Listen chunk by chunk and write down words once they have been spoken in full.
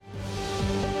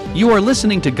You are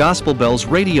listening to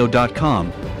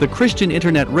GospelBellsRadio.com, the Christian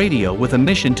internet radio with a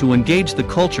mission to engage the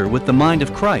culture with the mind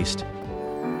of Christ.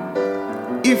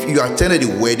 If you attended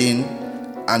a wedding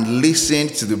and listened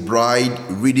to the bride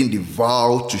reading the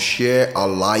vow to share our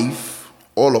life,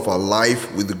 all of our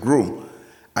life with the groom,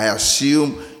 I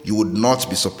assume you would not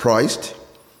be surprised.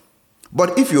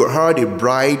 But if you heard a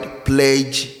bride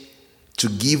pledge to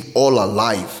give all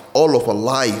of her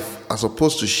life, as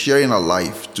opposed to sharing her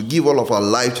life, to give all of her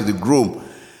life to the groom,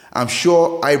 I'm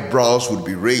sure eyebrows would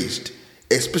be raised,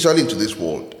 especially in today's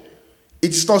world.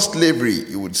 It's not slavery,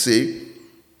 you would say.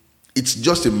 It's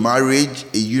just a marriage,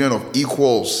 a union of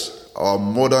equals, our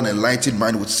modern enlightened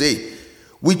mind would say.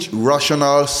 Which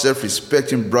rational,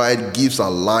 self-respecting bride gives her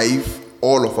life,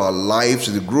 all of her life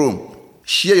to the groom?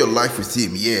 Share your life with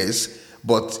him, yes,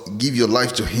 but give your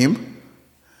life to him?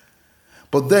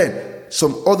 But then,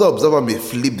 some other observer may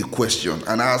flip the question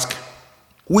and ask,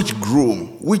 which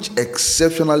groom, which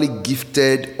exceptionally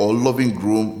gifted or loving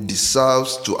groom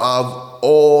deserves to have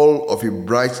all of a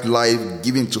bride's life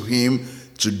given to him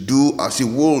to do as he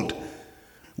would?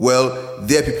 Well,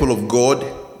 dear people of God,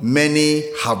 many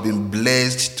have been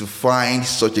blessed to find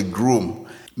such a groom.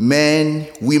 Men,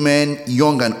 women,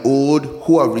 young and old,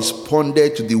 who have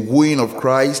responded to the wooing of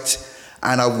Christ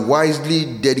and have wisely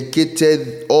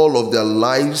dedicated all of their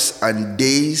lives and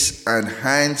days and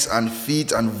hands and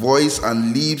feet and voice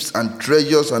and lips and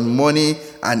treasures and money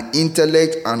and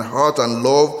intellect and heart and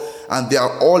love, and they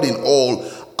are all in all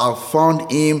have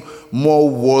found him more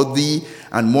worthy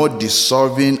and more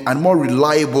deserving and more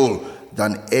reliable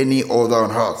than any other on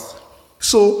earth.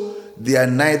 So they are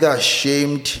neither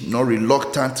ashamed nor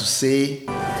reluctant to say,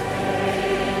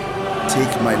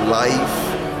 take my life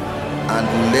and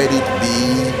let it be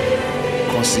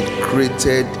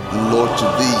consecrated, Lord, to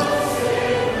thee.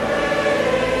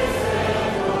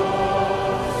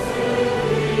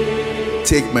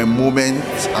 Take my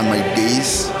moments and my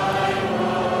days.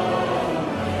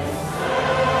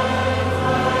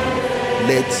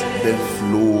 Let them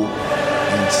flow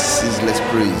in ceaseless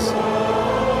praise.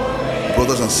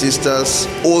 Brothers and sisters,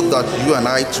 oh, that you and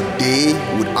I today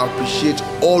would appreciate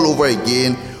all over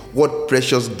again what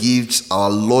precious gifts our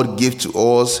Lord gave to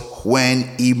us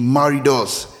when He married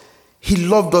us. He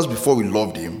loved us before we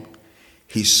loved Him.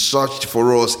 He searched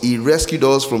for us. He rescued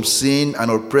us from sin and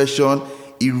oppression.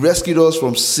 He rescued us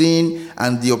from sin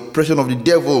and the oppression of the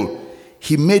devil.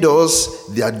 He made us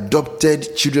the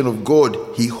adopted children of God.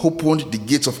 He opened the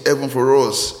gates of heaven for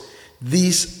us.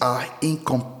 These are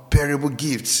incomparable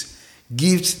gifts,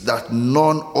 gifts that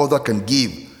none other can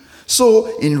give.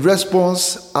 So, in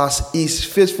response, as His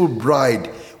faithful bride,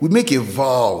 we make a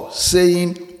vow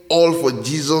saying, all for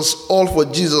Jesus, all for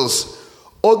Jesus.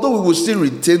 Although we will still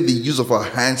retain the use of our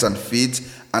hands and feet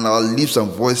and our lips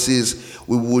and voices,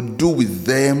 we will do with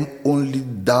them only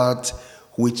that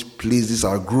which pleases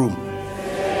our groom.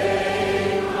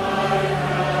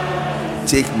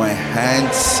 Take my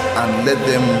hands and let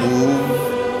them move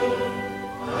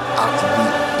at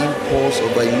the impulse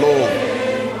of thy love.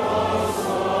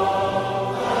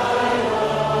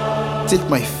 Take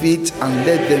my feet and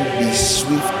let them be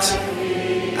swift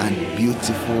and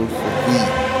beautiful for thee.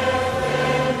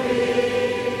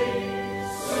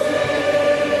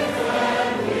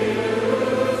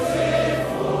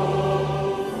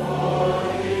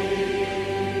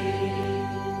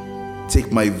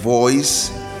 Take my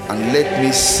voice and let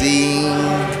me sing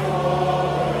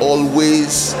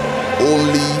always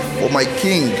only for my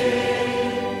King.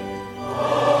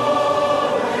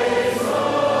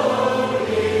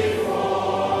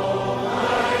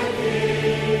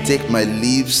 Take my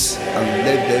lips and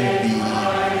let them be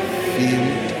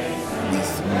filled with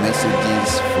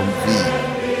messages from thee.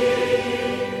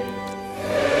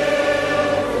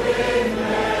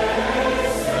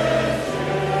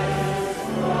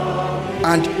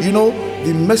 And you know,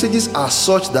 the messages are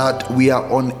such that we are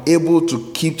unable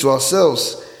to keep to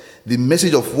ourselves. The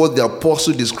message of what the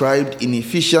apostle described in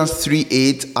Ephesians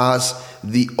 3:8 as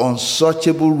the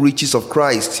unsearchable riches of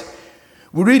Christ.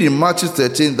 We read in Matthew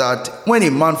 13 that when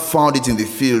a man found it in the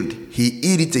field, he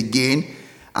hid it again,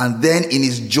 and then in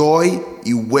his joy,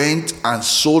 he went and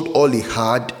sold all he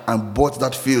had and bought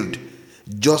that field.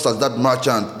 Just as that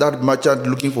merchant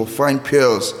looking for fine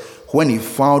pearls, when he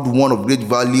found one of great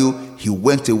value, he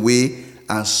went away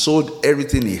and sold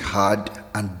everything he had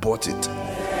and bought it.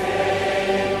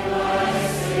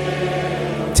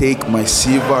 Take my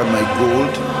silver and my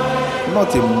gold,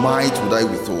 not a mite would I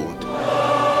withhold.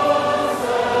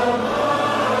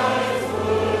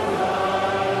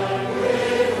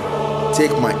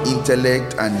 Take my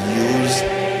intellect and use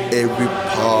every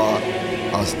power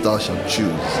as thou shalt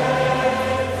choose.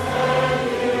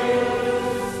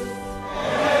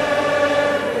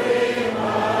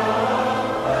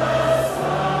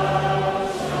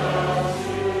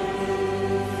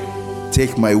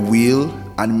 Take my will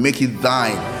and make it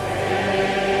thine.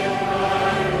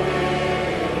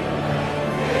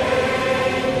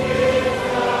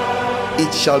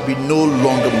 It shall be no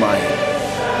longer mine.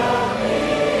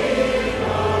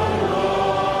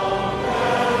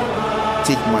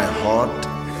 Take my heart,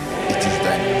 it is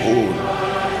thine own.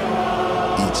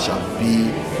 It shall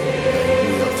be thy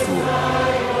royal throne.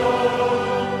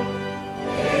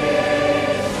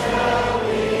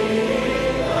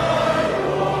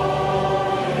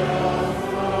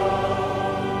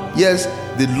 Yes,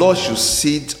 the Lord should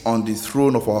sit on the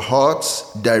throne of our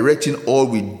hearts, directing all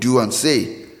we do and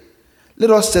say. Let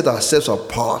us set ourselves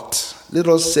apart. Let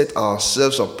us set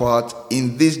ourselves apart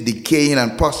in this decaying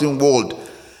and passing world.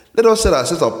 Let us set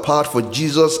ourselves apart for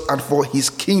Jesus and for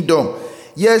his kingdom.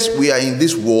 Yes, we are in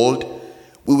this world.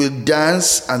 We will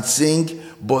dance and sing,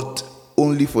 but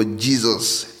only for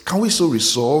Jesus. Can we so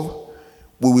resolve?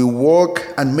 We will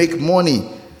work and make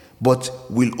money, but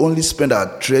we'll only spend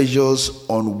our treasures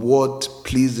on what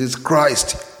pleases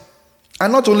Christ.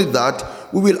 And not only that,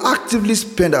 we will actively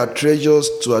spend our treasures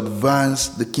to advance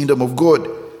the kingdom of God.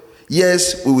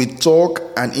 Yes, we will talk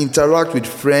and interact with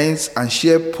friends and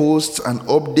share posts and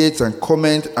updates and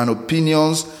comments and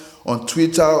opinions on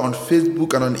Twitter, on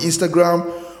Facebook, and on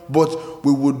Instagram, but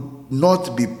we would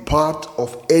not be part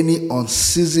of any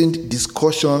unseasoned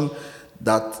discussion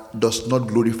that does not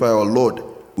glorify our Lord.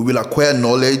 We will acquire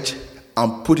knowledge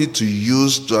and put it to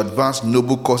use to advance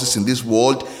noble causes in this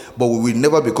world, but we will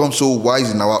never become so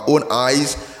wise in our own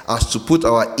eyes as to put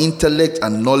our intellect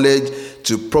and knowledge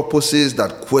to purposes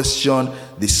that question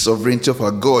the sovereignty of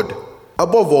our God.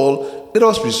 Above all, let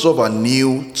us resolve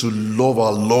anew to love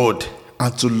our Lord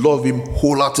and to love him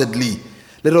wholeheartedly.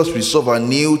 Let us resolve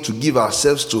anew to give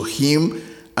ourselves to him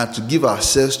and to give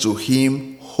ourselves to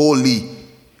him wholly.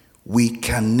 We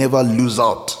can never lose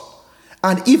out.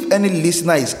 And if any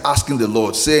listener is asking the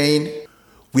Lord, saying,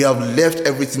 "We have left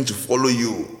everything to follow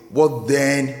you, what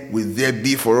then will there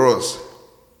be for us?"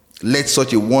 Let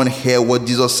such a one hear what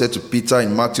Jesus said to Peter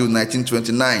in Matthew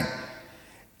 19:29.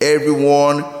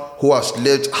 Everyone who has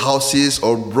left houses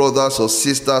or brothers or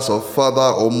sisters or father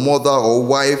or mother or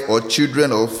wife or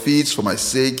children or fields for my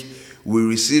sake will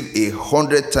receive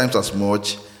 100 times as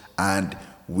much and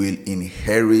will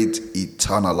inherit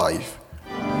eternal life.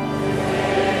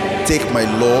 Take my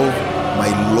love,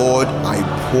 my Lord, I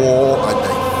pour at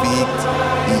thy feet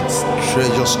its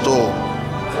treasure store.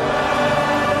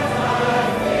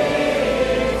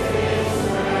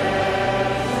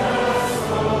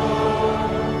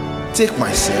 Take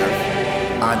myself,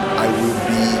 and I will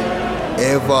be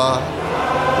ever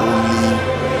only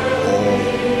all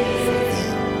for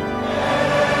thee.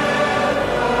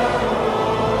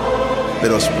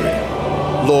 Let us pray.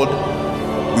 Lord,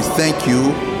 we thank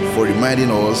you for reminding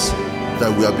us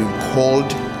that we have been called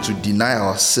to deny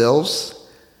ourselves,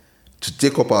 to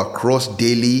take up our cross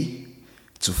daily,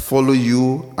 to follow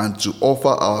you, and to offer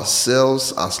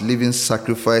ourselves as living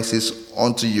sacrifices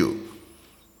unto you.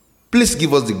 Please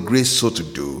give us the grace so to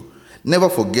do, never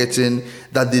forgetting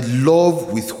that the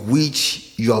love with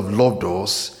which you have loved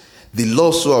us, the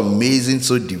love so amazing,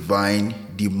 so divine,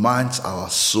 demands our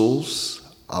souls,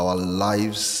 our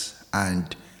lives,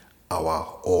 and our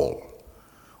all.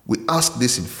 We ask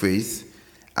this in faith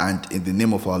and in the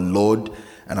name of our Lord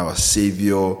and our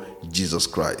Savior, Jesus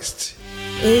Christ.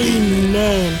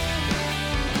 Amen.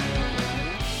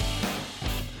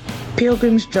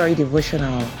 Pilgrim's Joy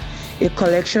Devotional, a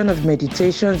collection of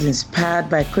meditations inspired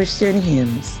by Christian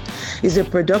hymns, is a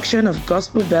production of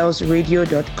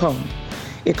GospelBellsRadio.com,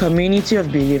 a community of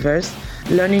believers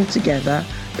learning together,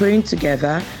 praying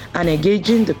together, and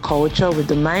engaging the culture with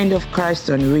the mind of Christ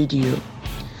on radio.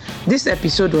 This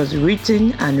episode was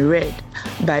written and read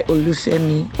by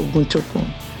Olufemi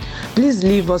Oguntokun. Please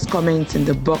leave us comments in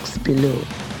the box below.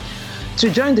 To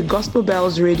join the Gospel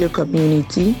Bells radio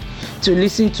community, to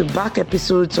listen to back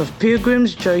episodes of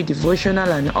Pilgrim's Joy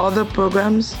Devotional and other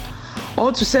programs,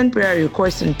 or to send prayer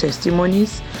requests and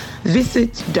testimonies,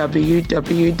 visit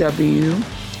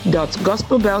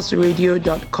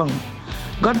www.gospelbellsradio.com.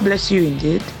 God bless you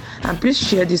indeed, and please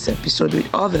share this episode with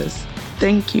others.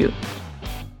 Thank you.